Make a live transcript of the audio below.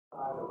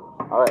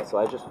Alright, so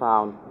I just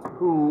found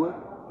two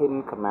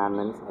hidden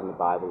commandments in the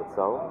Bible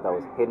itself that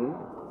was hidden.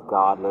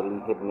 God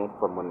literally hidden it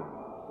from women.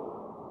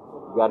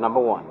 You got number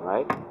one,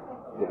 right?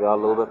 Give you all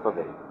a little bit of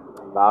it.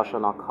 Thou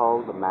shalt not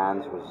cull the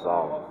man's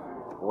resolve.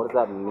 What does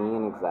that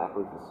mean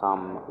exactly for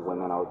some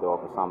women out there or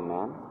for some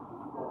men?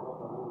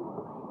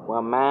 When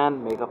a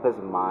man make up his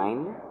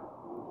mind,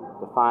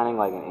 defining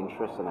like an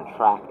interest and a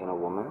track in a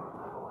woman,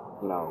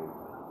 you know,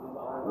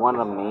 one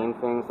of the main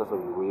things that's a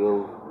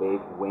real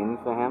big win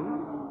for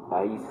him,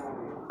 he's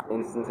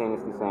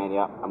instantaneously saying,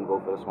 "Yep, I'm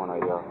going for this one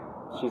right here.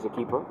 She's a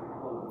keeper."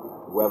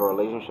 Whether a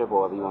relationship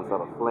or whether you want to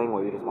start a fling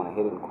or you just want to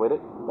hit it and quit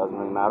it, doesn't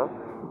really matter.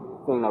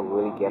 The thing that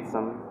really gets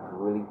them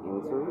really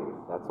into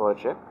that sort of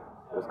chick,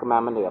 this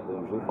commandment they have to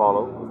usually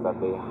follow is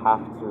that they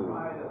have to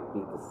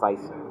be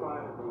decisive.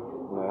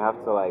 They have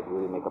to like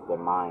really make up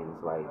their minds,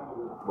 like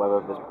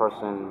whether this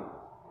person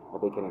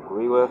that they can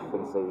agree with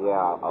and say,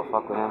 yeah, I'll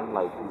fuck with him,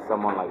 like he's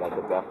someone like I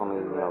could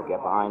definitely,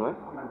 get behind with,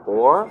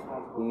 or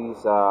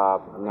he's,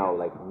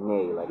 like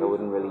nay, like I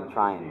wouldn't really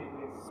try and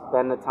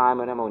spend the time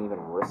with him, I wouldn't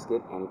even risk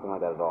it, anything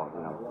like that at all,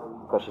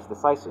 because she's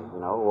decisive,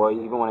 or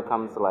even when it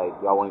comes to like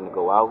y'all wanting to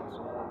go out,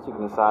 so you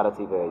can decide it's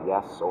either a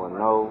yes or a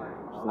no.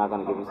 She's not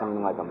gonna give you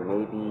something like a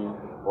maybe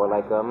or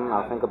like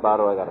I'll think about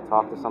it, or I gotta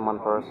talk to someone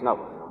first. No,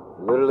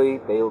 literally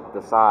they'll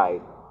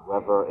decide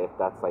whether if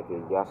that's like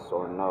a yes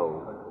or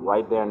no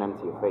right there and then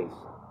to your face.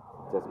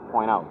 Just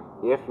point out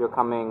if you're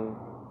coming,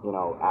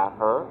 at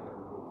her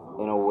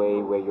in a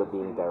way where you're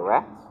being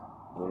direct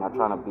and you're not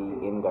trying to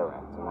be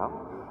indirect.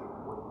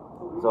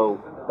 So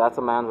that's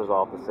a man's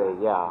resolve to say,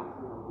 yeah,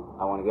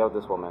 I want to get with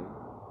this woman.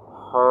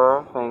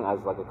 Her thing as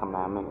like a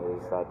commandment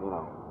is that,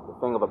 the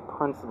thing of a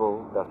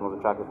principle that's most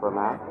attractive for a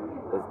man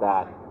is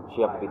that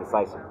she have to be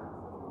decisive.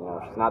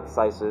 If she's not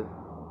decisive,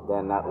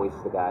 then that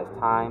wastes the guy's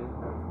time,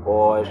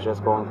 or it's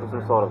just going through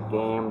some sort of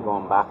game,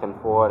 going back and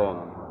forth, and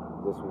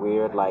this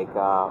weird like,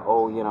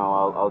 I'll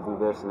do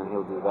this and then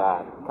he'll do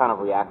that, kind of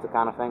reactive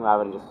kind of thing,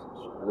 rather than just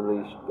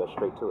literally get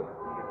straight to it.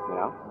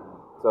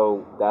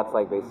 So that's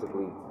like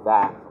basically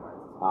that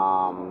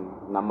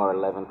number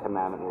 11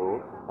 commandment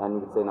rule, and you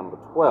could say number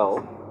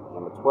 12.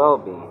 Number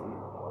 12 being,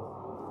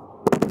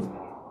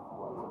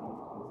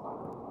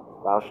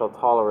 thou shalt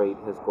tolerate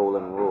his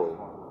golden rule.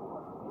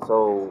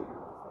 So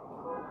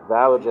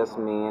that would just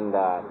mean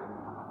that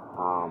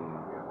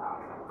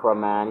for a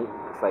man,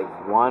 it's like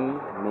one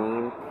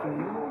main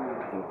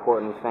key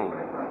important thing.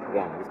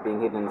 Again, it's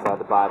being hidden inside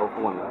the Bible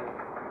for women.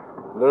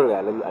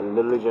 Literally, I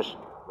literally just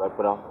read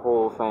for the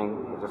whole thing.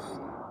 I just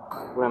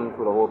skimmed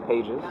through the whole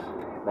pages.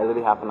 I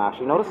literally happened to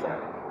actually notice that.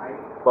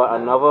 But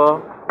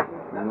another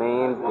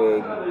main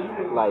big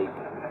like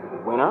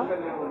winner,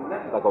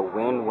 like a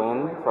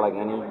win-win for like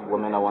any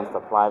woman that wants to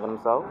apply for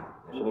themselves,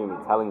 shouldn't even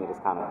be telling you this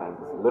kind of thing.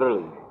 Just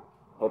literally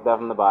hit that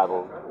from the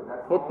Bible.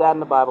 Hit that in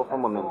the Bible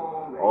from women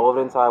all over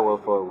the entire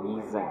world for a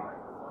reason.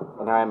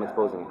 And here I am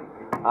exposing it.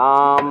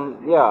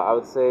 I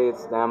would say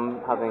it's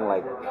them having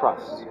like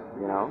trust,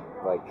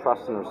 like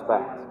trust and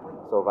respect.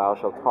 So thou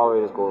shalt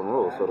tolerate his golden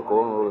rule. So the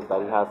golden rule is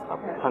that he has a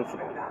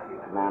principle.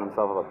 The man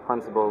himself has a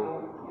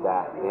principle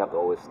that they have to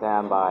always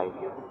stand by.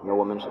 No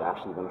woman should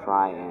actually even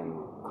try and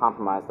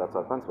compromise that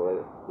sort of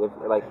principle. If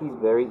like he's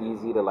very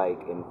easy to like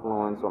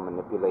influence or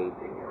manipulate,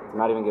 to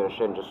not even give a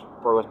shit and just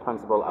throw his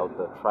principle out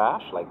the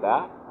trash like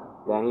that,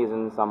 then he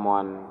isn't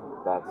someone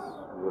that's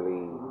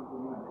really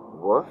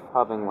worth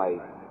having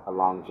like a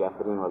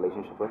longevity in a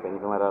relationship with,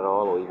 anything like that at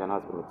all, or even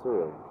husband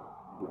material,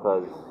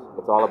 because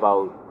it's all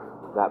about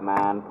that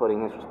man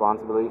putting his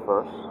responsibility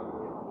first,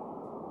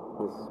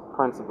 his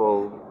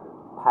principle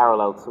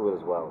parallel to it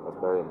as well. That's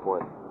very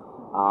important.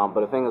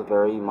 But the thing is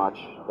very much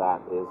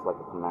that is like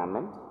a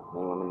commandment.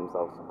 Many women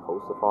themselves are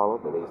supposed to follow,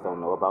 but they just don't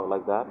know about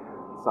like that.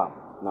 Some,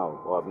 no,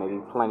 or maybe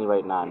plenty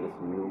right now in this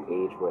new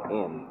age we're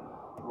in.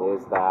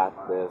 There's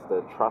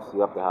the trust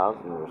you have to have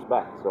and the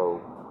respect. So,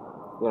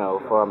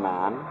 for a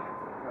man,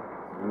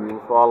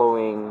 you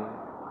following,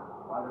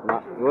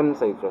 you wouldn't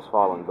say just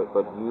following, but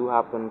you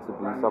happen to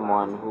be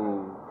someone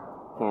who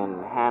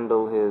can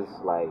handle his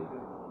like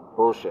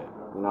bullshit.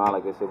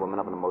 Like they say, women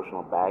have an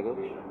emotional baggage.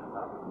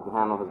 You can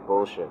handle his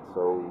bullshit.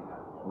 So,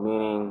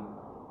 meaning,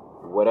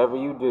 whatever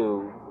you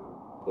do,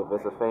 if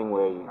it's a thing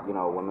where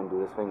women do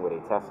this thing where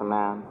they test a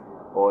man,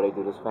 or they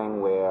do this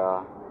thing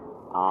where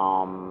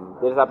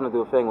they just happen to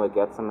do a thing where it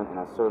gets him in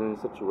a certain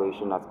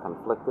situation that's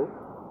conflicted,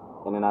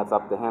 and then that's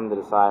up to him to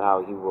decide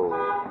how he will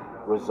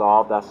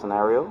resolve that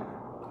scenario.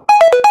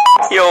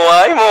 Yo,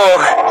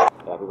 mo.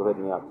 Yeah, people hit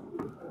me up.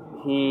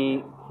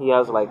 He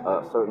has like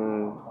a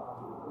certain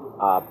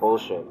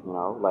bullshit,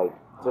 like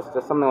just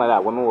something like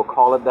that. Women will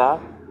call it that,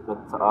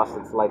 but to us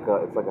it's like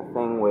a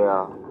thing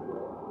where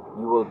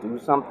you will do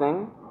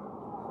something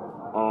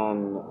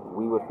and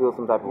we would feel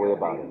some type of way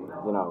about it.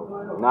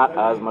 Not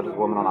as much as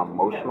women on an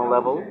emotional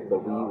level,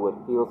 but we would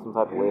feel some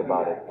type of way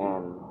about it,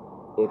 and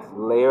it's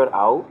layered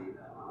out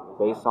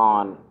based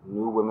on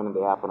new women that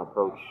they happen to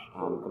approach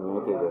and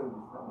communicate with.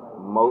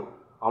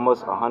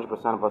 Almost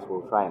 100% of us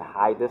will try and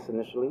hide this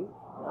initially,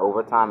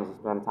 Over time, as you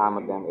spend time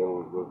with them, it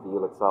will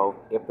reveal itself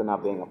if they're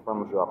not being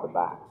affirmed with you off the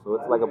bat. So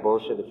it's like a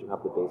bullshit that you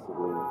have to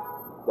basically,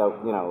 that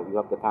you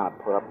have to kind of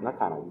put up, not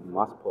kind of, you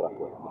must put up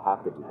with. You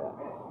have to do that.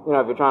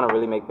 If you're trying to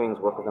really make things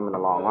work with them in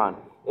the long run.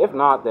 If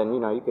not, then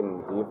you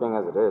can do your thing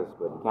as it is,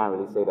 but you can't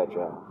really say that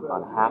you're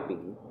unhappy,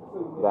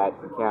 that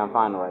you can't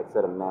find the right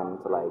set of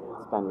men to like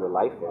spend your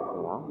life with.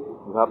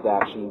 You have to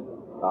actually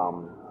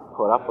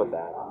put up with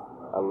that.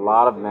 A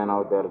lot of men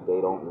out there today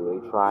don't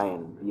really try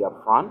and be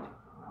upfront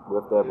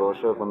with their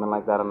bullshit with women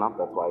like that enough.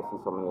 That's why I see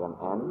so many of them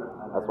end.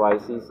 That's why I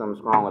see some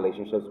strong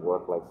relationships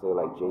work, like say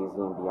like Jay-Z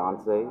and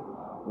Beyonce.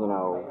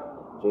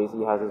 Jay-Z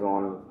has his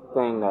own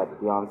thing that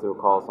Beyonce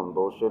would call some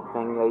bullshit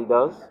thing that he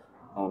does,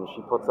 and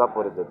she puts up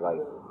with it to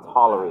like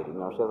tolerate it.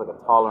 She has like a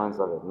tolerance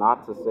of it.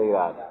 Not to say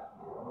that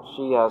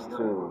she has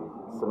to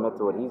submit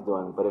to what he's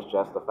doing, but it's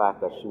just the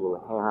fact that she will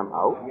hear him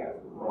out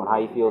on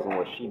how he feels and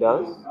what she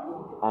does,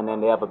 and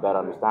then they have a better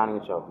understanding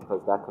of each other,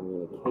 because that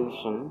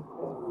communication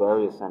is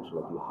very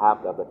essential. Like, you have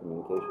to have that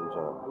communication with each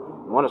other.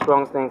 And one of the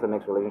strongest things that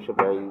makes a relationship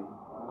very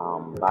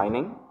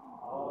binding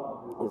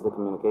is the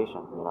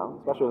communication,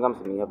 especially when it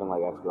comes to me having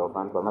like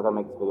ex-girlfriends, but I'm not gonna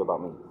make this video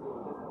about me.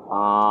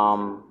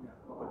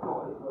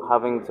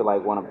 Having to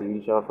like want to be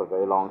with each other for a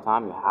very long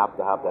time, you have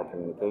to have that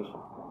communication.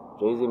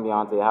 Jay-Z and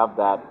Beyonce have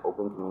that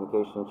open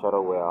communication with each other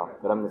where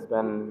for them to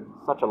spend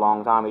such a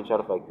long time with each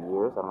other for like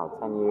years, I don't know,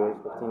 10 years,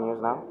 15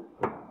 years now,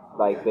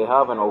 like they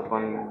have an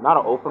open, not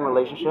an open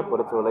relationship, but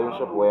it's a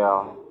relationship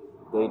where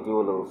they do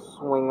a little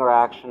swinger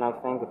action, I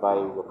think, if I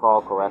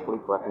recall correctly.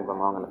 Correct me if I'm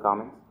wrong in the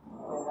comments.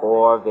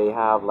 Or they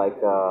have like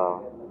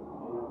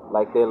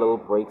their little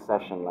break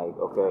session, like,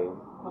 okay,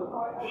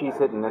 she's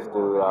hitting this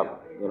dude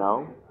up,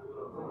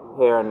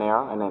 here and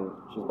there, and then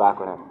she's back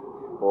with him.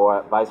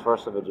 Or vice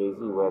versa for Jay-Z,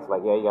 where it's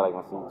like, yeah, you got like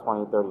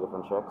 20, 30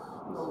 different chicks,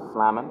 he's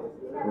slamming,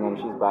 and then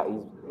he's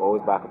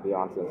always back with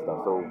Beyonce and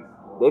stuff. So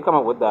they come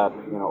up with that,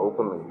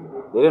 openly.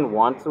 They didn't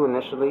want to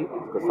initially,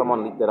 because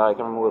someone leaked it out, I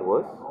can't remember who it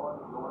was.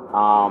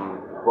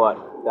 But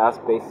that's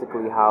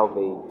basically how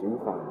they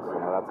do things,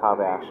 that's how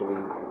they actually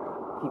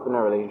keeping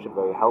their relationship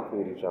very healthy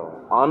with each other.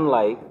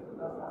 Unlike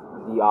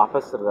the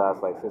opposite of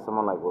that, like say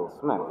someone like Will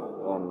Smith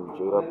and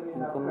Jada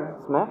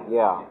Pinkett Smith,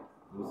 yeah.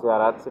 You see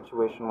how that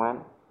situation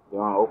went? They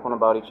weren't open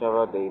about each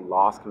other. They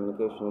lost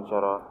communication with each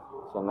other.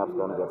 She ended up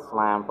going to get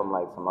slammed from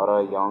like some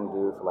other young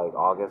dudes like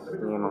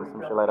Augustine or some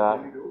shit like that.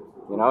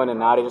 And then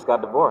now they just got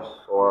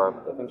divorced. Or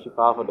I think she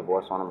filed for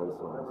divorce on him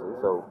recently.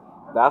 See? So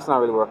that's not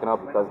really working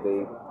out because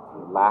they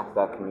lack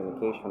that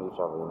communication with each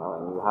other,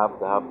 and you have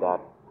to have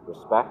that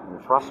respect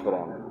and trust for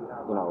them,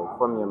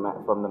 from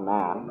the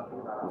man,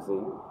 you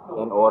see,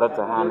 in order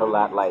to handle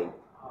that, like,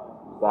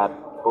 that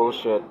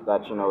bullshit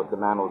that, the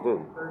man will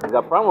do. If he's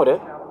upfront with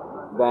it,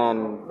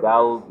 then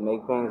that'll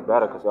make things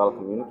better because y'all are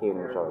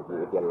communicating with each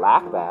other. If you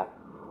lack that,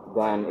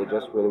 then it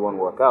just really won't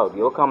work out.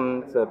 You'll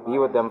come to be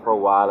with them for a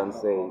while and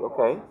say,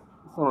 okay,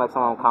 you seem like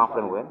someone I'm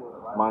confident with.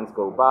 Months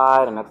go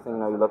by, the next thing you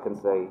know, you look and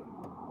say,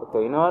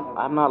 okay, you know what?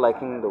 I'm not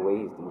liking the way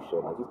he's doing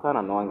shit. Like, he's kind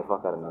of annoying the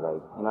fuck out of me.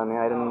 Like, you know what I mean?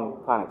 I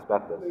didn't kind of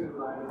expect this.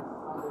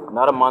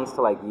 Another months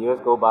to like years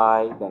go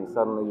by, then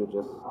suddenly you're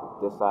just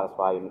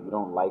dissatisfied. You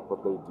don't like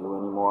what they do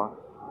anymore.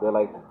 They're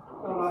like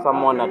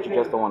someone that you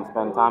just don't want to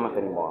spend time with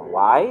anymore.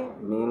 Why?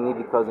 Mainly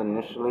because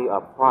initially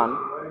up front,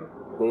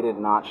 they did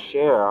not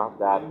share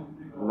that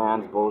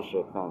man's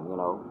bullshit thing,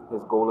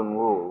 his golden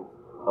rule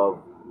of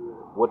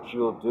what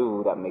you'll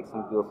do that makes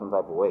him feel some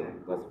type of way.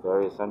 That's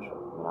very essential,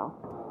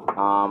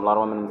 A lot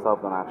of women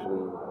themselves don't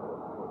actually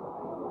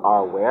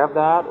are aware of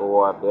that,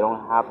 or they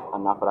don't have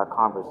enough of that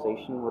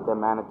conversation with their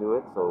man to do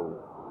it. So,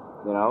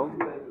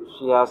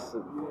 she has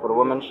to, for the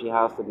woman, she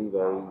has to be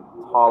very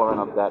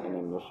tolerant of that in the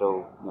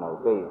initial,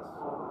 phase.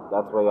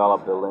 That's where y'all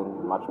are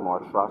building much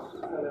more trust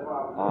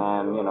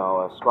and,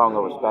 a stronger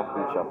respect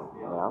for each other,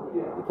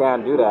 You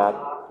can't do that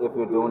if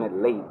you're doing it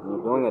late. When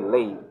you're doing it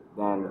late,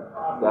 then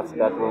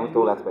that ruins the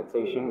whole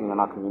expectation. You're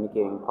not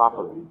communicating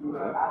properly.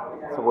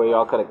 Okay? So where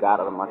y'all could have got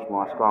a much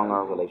more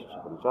stronger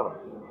relationship with each other.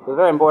 So it's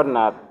very important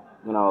that,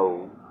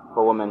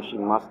 for women, she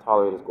must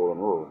tolerate this golden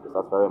rule. Because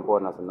that's very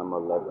important as a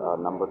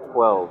number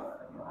 12,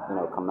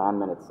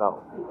 commandment itself.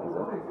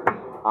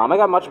 I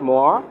got much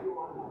more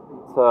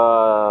to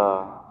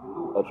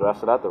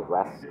address that, the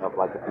rest of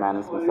like the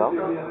commandments themselves.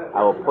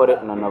 I will put it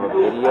in another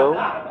video.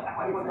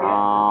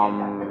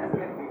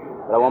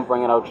 But I won't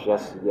bring it out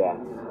just yet.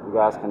 You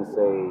guys can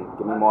say,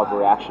 give me more of a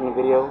reaction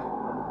video.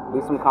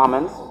 Leave some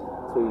comments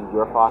to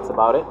your thoughts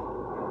about it.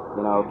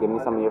 Give me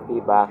some of your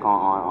feedback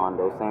on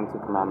those same two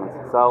commandments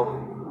itself.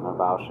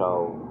 Thou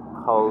shalt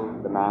cull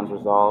the man's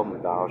resolve,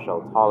 and thou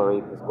shalt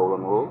tolerate this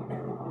golden rule.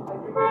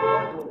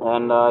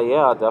 And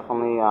yeah,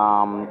 definitely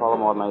follow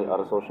more of my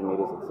other social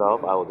medias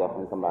itself. I will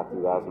definitely come back to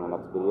you guys in the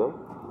next video.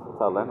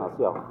 Until then, I'll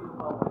see y'all.